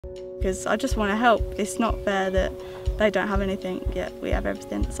Because I just want to help. It's not fair that they don't have anything, yet we have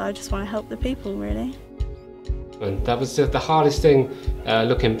everything. So I just want to help the people, really. And that was the hardest thing,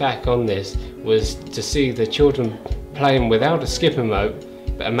 looking back on this, was to see the children playing without a skipping rope,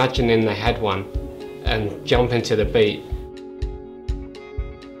 but imagining they had one, and jumping to the beat.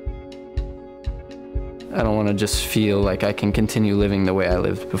 I don't want to just feel like I can continue living the way I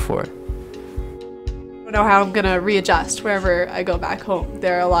lived before. I don't know how I'm going to readjust wherever I go back home.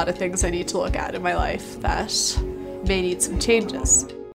 There are a lot of things I need to look at in my life that may need some changes.